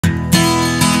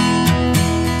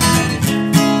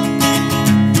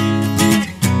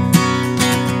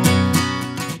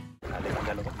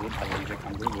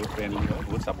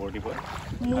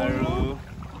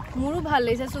ভাল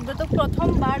লাগিছে সুব্ৰতক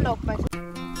প্ৰথমবাৰ লগ পাইছো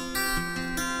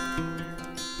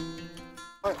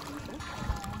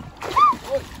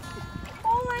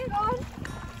Oh my god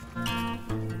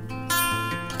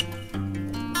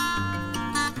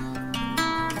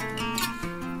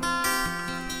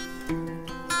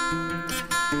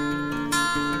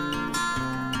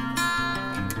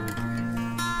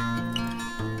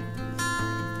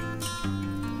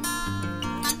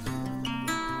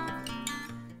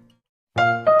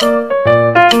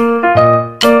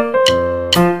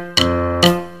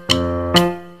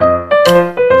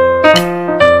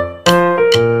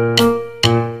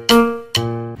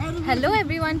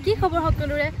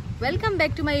Welcome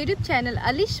back to my YouTube channel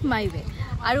Alishmita.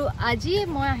 Aru aji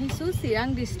moi ahisu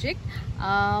Chirang District.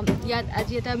 Yat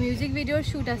aji eta music video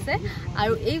shoot ase.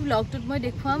 Aru ei vlog tut moi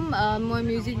dekhwam moi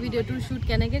music video tur shoot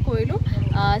keneke korilu.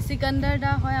 Sikandar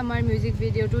da hoy amar music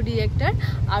video tur director.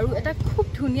 Aru eta khub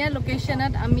dhuniya location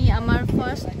at ami amar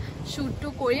first shoot tu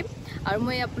korim. Aru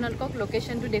moi apnalok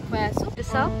location tu dekhwai asu.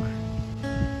 Sauk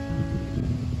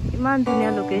iman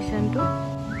dhuniya location tu.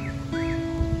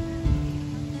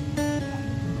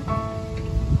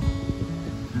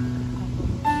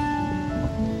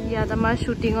 ইয়াত আমাৰ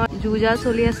শুটিংৰ জুজা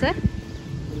চলি আছে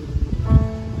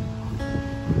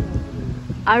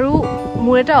আৰু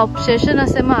মোৰ এটা obsession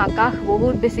আছে মই আকাশ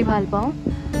বহুত বেছি ভাল পাওঁ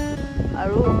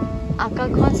আৰু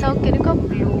আকাশখন চাও কেনেকুৱা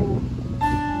blue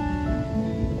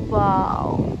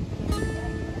wow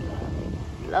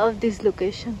love this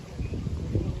location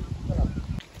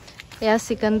ইয়া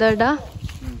সিকান্দাৰ দা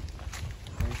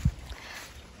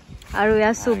আৰু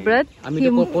ইয়া সুব্ৰত আমি তো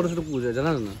কোৰছটো পুজা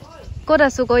জানা না Kota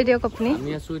asu koi diok apni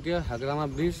ami asu etia Hagrama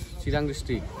Bridge Chirang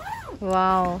District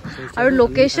wow aru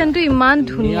location tu iman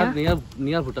dhuniya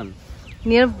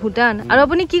near Bhutan aru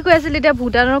apuni ki koi asil eta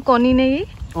Bhutanor koni nei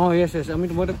oh yes ami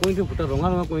to moi koi tu Bhutan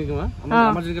ronga koi kima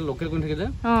amar jike local koi thake je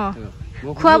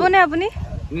খুৱাবনে আপুনি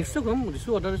নিশ্চয় কম দিছো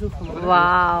order দিছো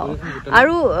wow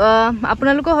আৰু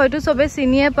আপোনালোকক হয়তো সবে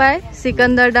চিনিয়ে পায়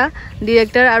সিকান্দাৰ দা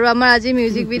ডাইৰেক্টৰ আৰু আমাৰ আজি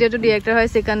মিউজিক ভিডিওটো ডাইৰেক্টৰ হয়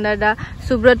সিকান্দাৰ দা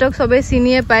সুব্ৰতক সবে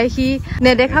চিনিয়ে পায় হি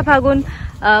নেদেখা ফাগুন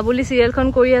বুলি সিৰিয়েলখন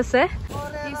কৰি আছে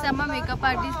ইজ আমাৰ মেকআপ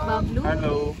আৰ্টিষ্ট বাবলু হেল্ল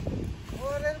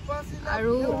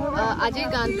আৰু আজি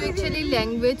গানটো একচুয়ালি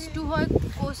ল্যাঙ্গুৱেজটো হয়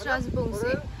কোচ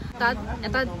ৰাজবংশী তাত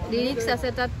এটা লিৰিক্স আছে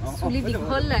তাত চুলি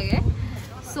দীঘল লাগে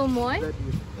সো মই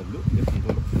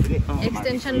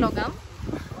extension logam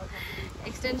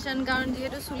extension karon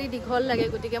jehetu suli dighol lage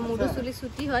gotike modu suli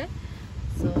suti hoy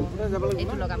so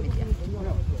etu logam etia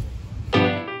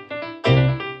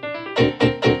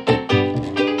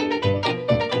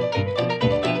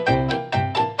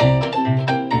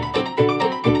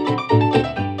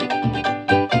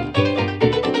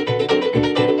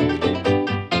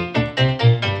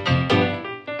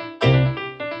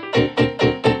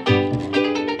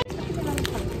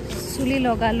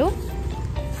লগালো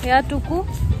ইয়া টুকু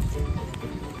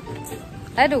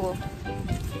আই টুকু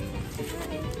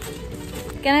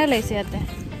কেনে লাইছে ইয়াতে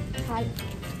ভাল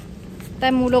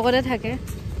তাই মোৰ লগতে থাকে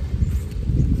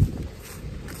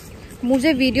মোৰ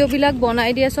যে ভিডিও বিলাক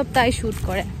বনাই দিয়ে সব তাই শুট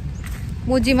কৰে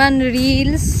মোৰ যিমান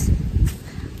ৰিলস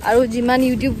আৰু যিমান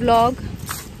ইউটিউব ব্লগ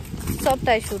সব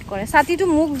তাই শুট কৰে সাথীটো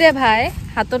মুখ দে ভাই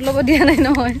হাতত লব দিয়া নাই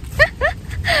নহয়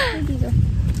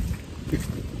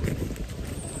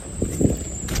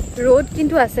रोड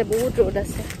किंतु আছে বহুত रोड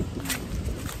আছে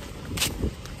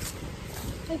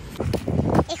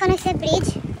এখন আছে ব্রিজ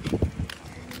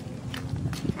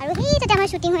আৰু হি তাতে আমাৰ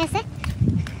শুটিং হৈ আছে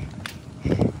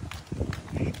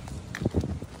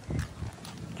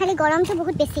খালি গৰমটো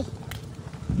বহুত বেছি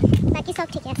বাকি সব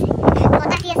ঠিক আছে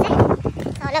বতাহ দি আছে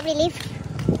অলপ ৰিলিফ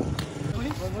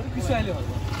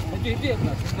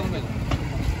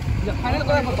ফাইনাল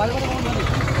কৰা বাৰে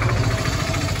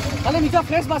খালি মিছা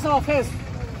ফ্ৰেছ বাছাও ফ্ৰেছ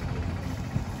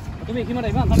তুমি কিমান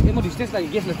আহিবা কাৰণ এমো ডিসটেন্স লাগি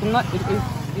গেছলে তুমি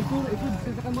এইটো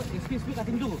ডিসটেন্স কাম এসপি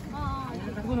কাটিম দিব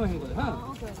কাটিব নহয় গলে হা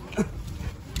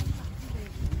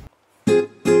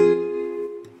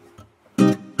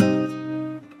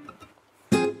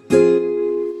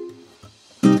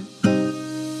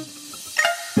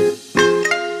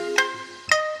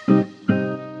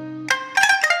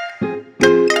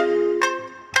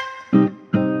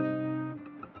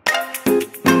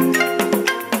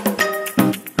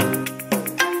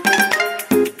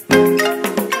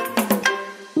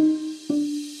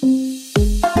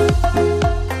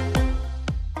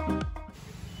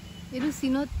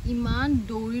ইমান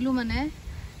দৌৰিলো মানে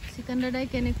সিকান্দাৰ দাই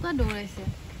কেনেকুৱা দৌৰাইছে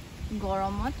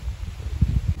গৰমত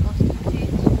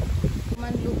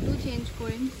মান লুকটো চেঞ্জ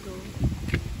কৰিম তো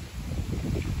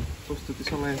প্ৰস্তুতি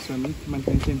চলাই আছো আমি মান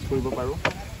চেঞ্জ কৰিব পাৰো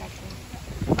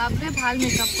বাবৰে ভাল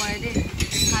মেকআপ কৰে দে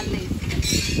ভাল লাগিছে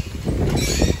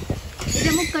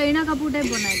মোক কৰীনা কাপুৰ টাইপ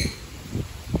বনাই দে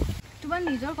তোমাৰ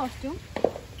নিজৰ কষ্টিউম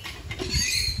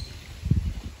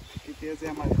কেতিয়া যে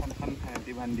আমাৰ এখন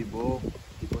দিবান দিব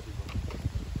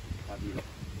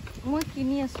মই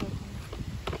কিনি আছো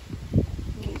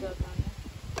নিজৰ কাৰণে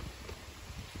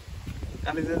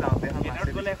কালি যে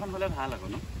যাওঁতে গ'লে এখন হ'লে ভাল আকৌ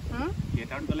ন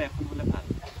থিয়েটাৰত গ'লে এখন হ'লে ভাল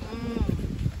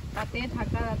তাতে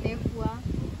থাকা তাতে খোৱা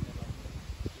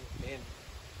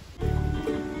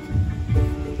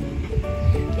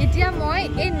এতিয়া মই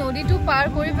এই নদীটো পাৰ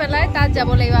কৰি পেলাই তাত যাব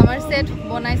লাগিব আমাৰ সেট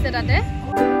বনাইছে তাতে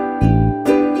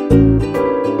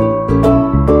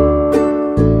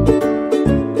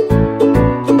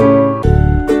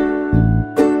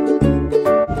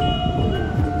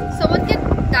সবতকে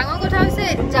ডাঙৰ কথা হৈছে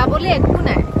যাবলৈ একো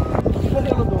নাই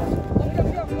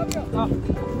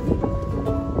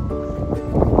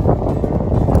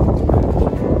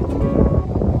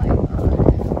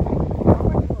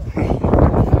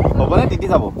হ'বনে তিতি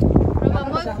যাব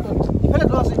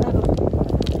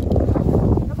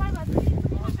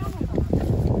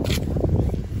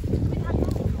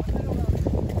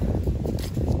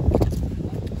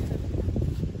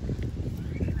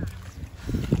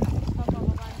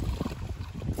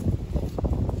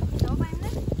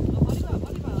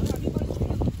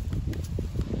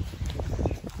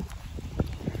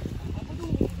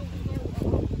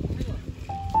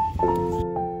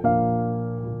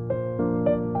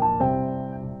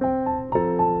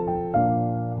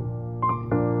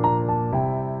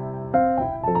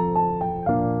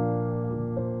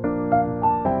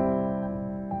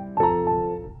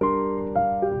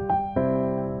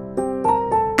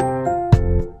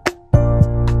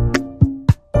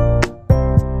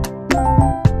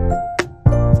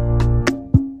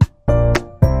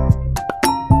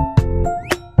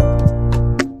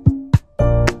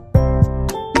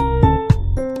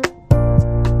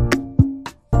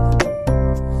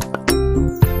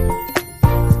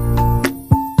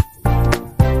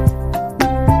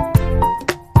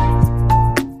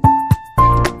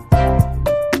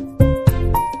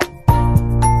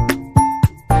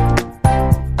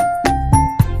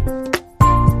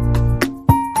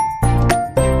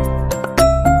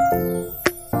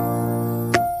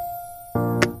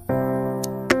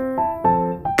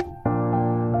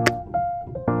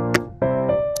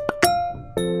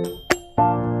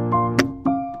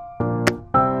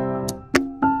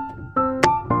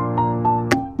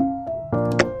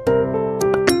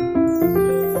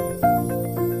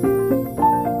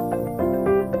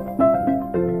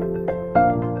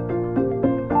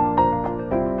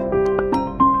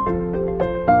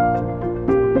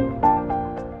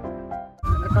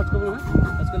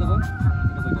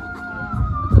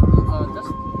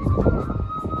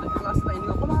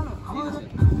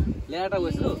লেয়াৰটা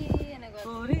গৈছিলোঁ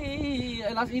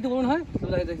লাষ্ট এইটো কৰোঁ নহয়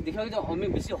দেখিব যে আমি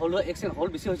বেছি হল এক্সেন হল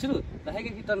বেছি হৈছিলোঁ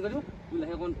লাহেকৈ কি টাৰ্ণ কৰিব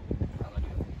লাহে অকণ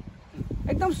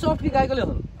একদম চফ্টকৈ গাই গ'লে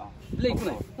হ'ল বোলে একো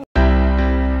নাই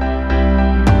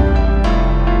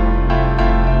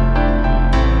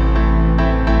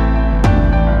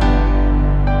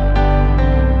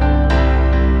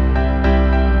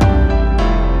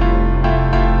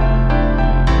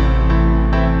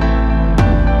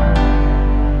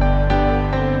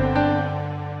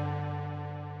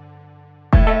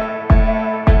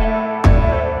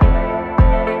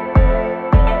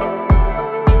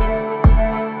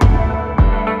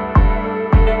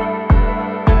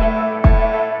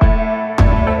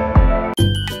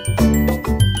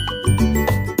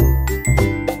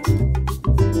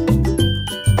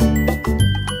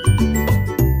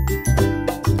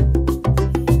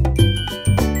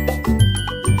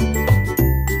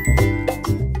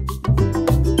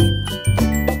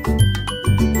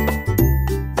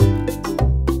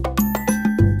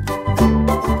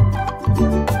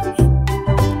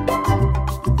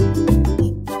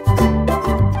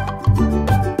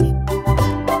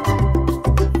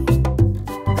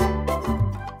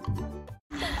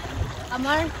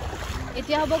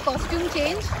এতিয়া হ'ব কস্টিউম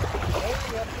চেঞ্জ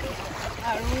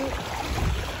আৰু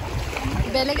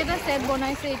বেলেগ এটা সেট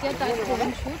বনাইছে এতিয়া তাত ফটো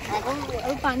শ্বুট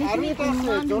আৰু পানীখিনি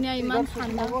ইমান ধুনীয়া ইমান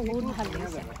ঠাণ্ডা বহুত ভাল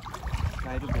লাগিছে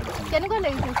কেনেকুৱা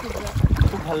লাগিছে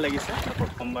খুব ভাল লাগিছে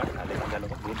প্ৰথমবাৰ আলিশিতাৰ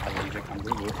লগত বহুত ভাল লাগিছে কাম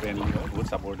কৰি বহুত ফ্ৰেণ্ডলি হয় বহুত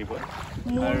ছাপৰ্টিভ হয়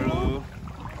আৰু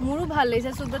মোৰো ভাল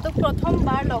লাগিছে সুব্ৰতক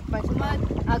প্ৰথমবাৰ লগ পাইছোঁ মই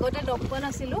আগতে লগ পোৱা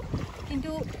নাছিলোঁ কিন্তু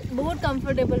বহুত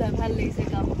কমফৰ্টেবল হয় ভাল লাগিছে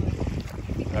কাম কৰি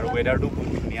আৰু ৱেডাৰটো বহুত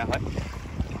ধুনীয়া হয়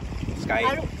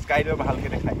স্কাইটো ভালকৈ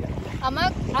দেখাই দিয়ে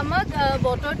আমাক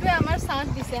বতৰটোৱে আমাৰ ছাথ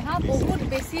দিছে হা বহুত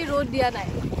বেছি ৰ'দ দিয়া নাই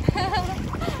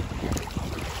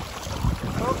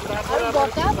আৰু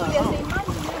বতাহ বলি আছে ইমান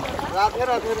ৰাধে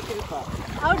ৰাধে কৃপা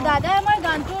আৰু দাদাই আমাৰ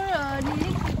গানটোৰ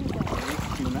লিৰিক্স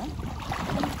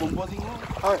কম্পোজিং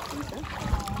হয়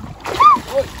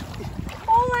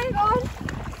ও মাই গড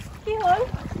কি হল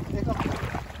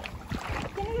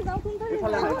কেনেকৈ যাওঁ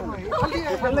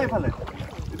কোনফালে এইফালে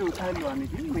এইটো উঠাই লোৱা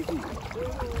নেকি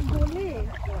গ'লে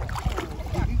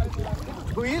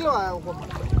ধুই লোৱা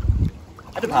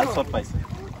এইটো ভাল শ্বট পাইছে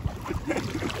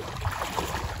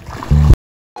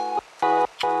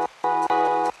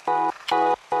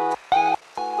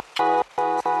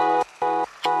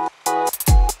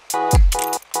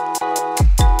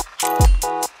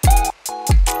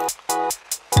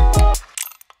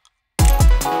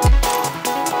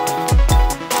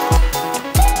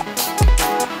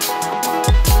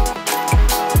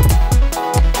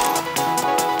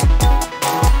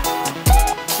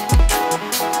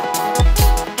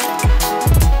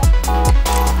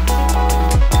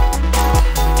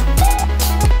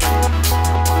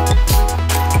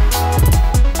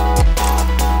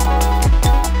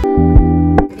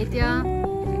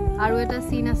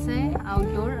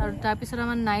তাৰপিছত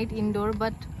আমাৰ নাইট ইনডোৰ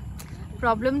বাট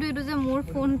প্ৰব্লেমটো এইটো যে মোৰ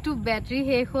ফোনটো বেটাৰী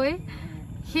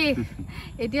শেষ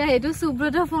এতিয়া সেইটো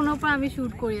সুব্ৰতৰ ফোনৰ পৰা আমি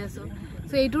শ্বুট কৰি আছোঁ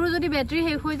চ' এইটোৰো যদি বেটাৰী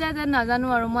শেষ হৈ যায় যেন নাজানো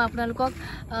আৰু মই আপোনালোকক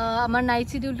আমাৰ নাইট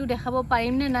চিডিউলটো দেখাব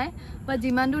পাৰিম নে নাই বা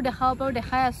যিমান দূৰ দেখাব পাৰোঁ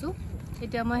দেখাই আছোঁ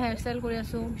এতিয়া মই হেয়াৰ ষ্টাইল কৰি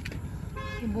আছোঁ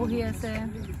বহি আছে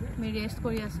আমি ৰেষ্ট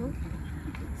কৰি আছোঁ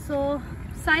চ'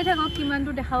 চাই থাকক কিমান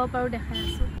দূৰ দেখাব পাৰোঁ দেখাই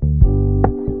আছোঁ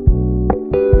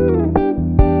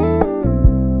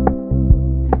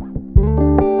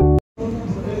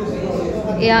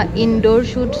এয়া ইনডোৰ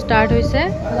শ্বুট ষ্টাৰ্ট হৈছে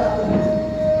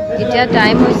এতিয়া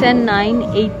টাইম হৈছে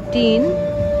 9:18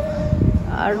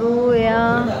 আৰু এয়া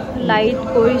লাইট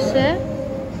কৰিছে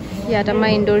ইয়াত আমাৰ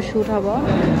ইনডোৰ শ্বুট হ'ব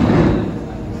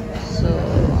চ'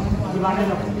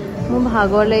 মোৰ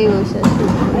ভাগৰ লাগি গৈছে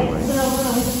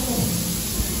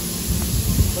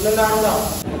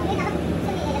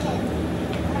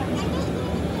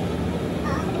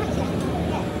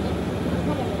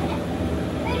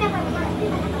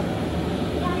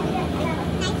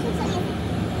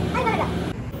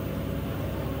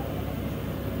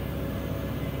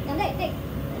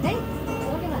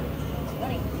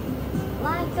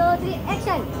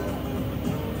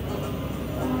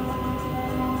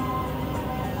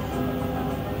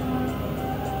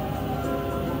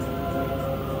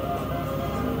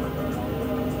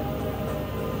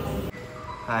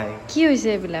কি হৈছে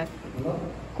এইবিলাক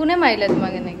কোনে মাৰিলে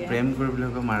তোমাক এনেকৈ প্ৰেম কৰিবলৈ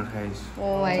মাৰ খাইছোঁ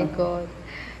অ' মাই গড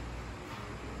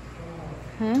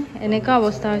এনেকুৱা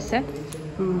অৱস্থা হৈছে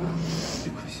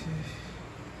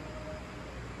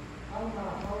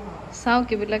চাওঁ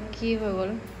কিবিলাক কি হৈ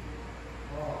গ'ল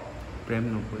প্ৰেম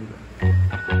নকৰিবা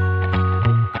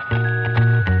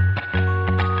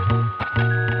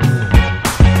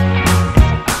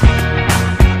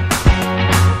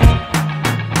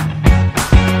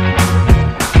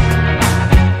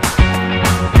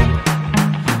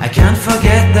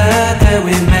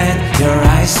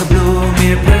So blue, me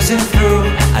pressing through.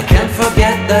 I can't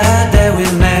forget the day we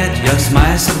met. Your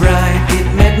smile so bright, it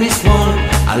made me swoon.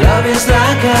 Our love is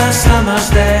like a summer's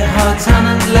day, hot and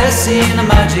endless in a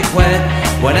magic way.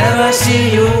 Whenever I see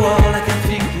you, all I can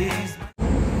think is.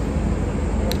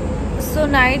 So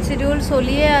night schedule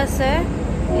চলিয়ে আছে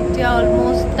এতিয়া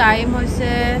almost time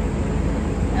হৈছে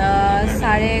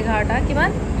 11:30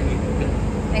 কিমান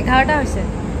 11টা হৈছে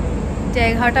এতিয়া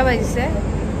 11টা বাজিছে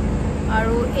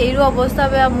আৰু এইৰো অৱস্থা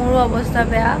বেয়া মোৰো অৱস্থা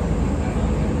বেয়া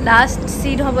লাষ্ট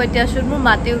সিট হ'ব এতিয়া শ্বুট মোৰ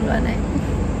মাতে ওলোৱা নাই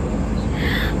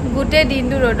গোটেই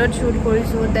দিনটো ৰ'দত শ্বুট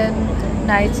কৰিছোঁ দেন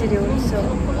নাইট চিডিউল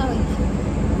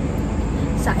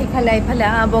চ' ইফালে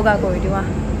বগা কৰি দিওঁ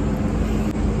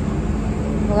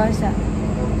বগা হৈছে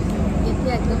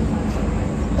এতিয়া একদম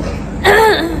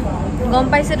গম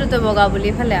পাইছেতো তই বগা বুলি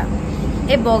ইফালে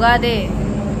এই বগা দেই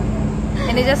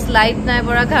এনেই জাষ্ট লাইট নাই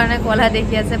পৰাৰ কাৰণে কলা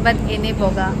দেখি আছে বাট এনেই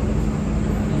বগা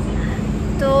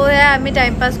তো এয়া আমি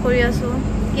টাইম পাছ কৰি আছোঁ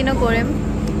কিনো কৰিম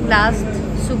লাষ্ট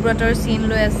সুব্ৰতৰ চিন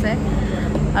লৈ আছে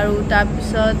আৰু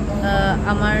তাৰপিছত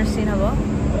আমাৰ চিন হ'ব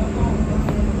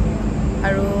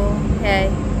আৰু সেয়াই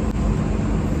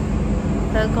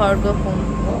ঘৰত গৈ শুম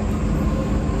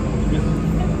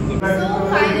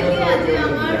ফাইনেলি আজি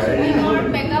আমাৰ শ্বুটিঙৰ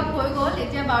মেকআপ হৈ গ'ল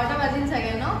এতিয়া 12টা বাজিল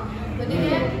চাগে ন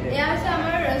গতিকে এয়া হৈছে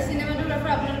আমাৰ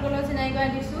চিনেমাটোগ্ৰাফাৰ আপোনালোকৰ লগত চিনাকি কৰাই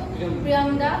দিছোঁ প্ৰিয়াম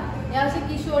দা এয়া হৈছে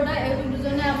কিশোৰ দা এই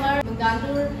দুজনে আমাৰ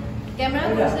গানটোৰ কেমেৰা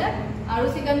কৰিছে আৰু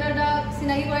সিকান্দাৰ দা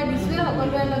চিনাকি কৰাই দিছোঁৱে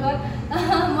সকলোৰে লগত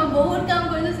মই বহুত কাম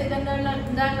কৰিছোঁ সিকান্দাৰ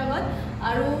দাৰ লগত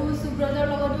আৰু সুব্ৰতৰ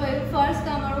লগতো এই ফাৰ্ষ্ট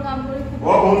কাম আৰু কাম কৰি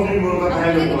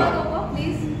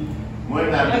প্লিজ মই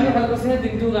আমি ভাল কৈছে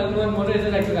দিনটো গানটো মই এটা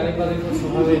লাইকটো গালি পালে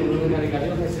স্বভাৱে গালি গালি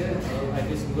হৈছে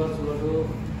ভাইটি সুব্ৰতো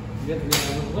যে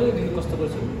দিনটো কষ্ট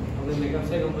কৰিছোঁ সকলোৱে মেকআপ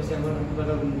চাই গম পাইছে আমাৰ কিবা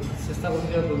এটা চেষ্টা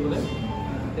কৰিছে কৰিবলৈ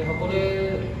এই সকলোৱে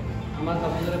আমাৰ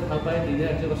কামটো যাতে ভাল পায় দিনে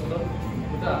ৰাতি কষ্ট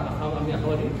গোটা আমি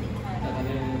আশাবাদী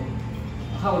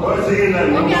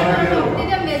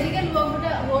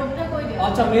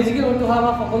আচ্ছা মেজিকেল ৱৰ্ডটো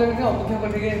আমাৰ সকলোৱে অপেক্ষা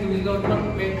কৰি থাকে মেজিকেল ৱৰ্ডটো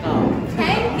প্লেট খাওঁ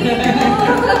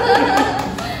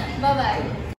বাই বাই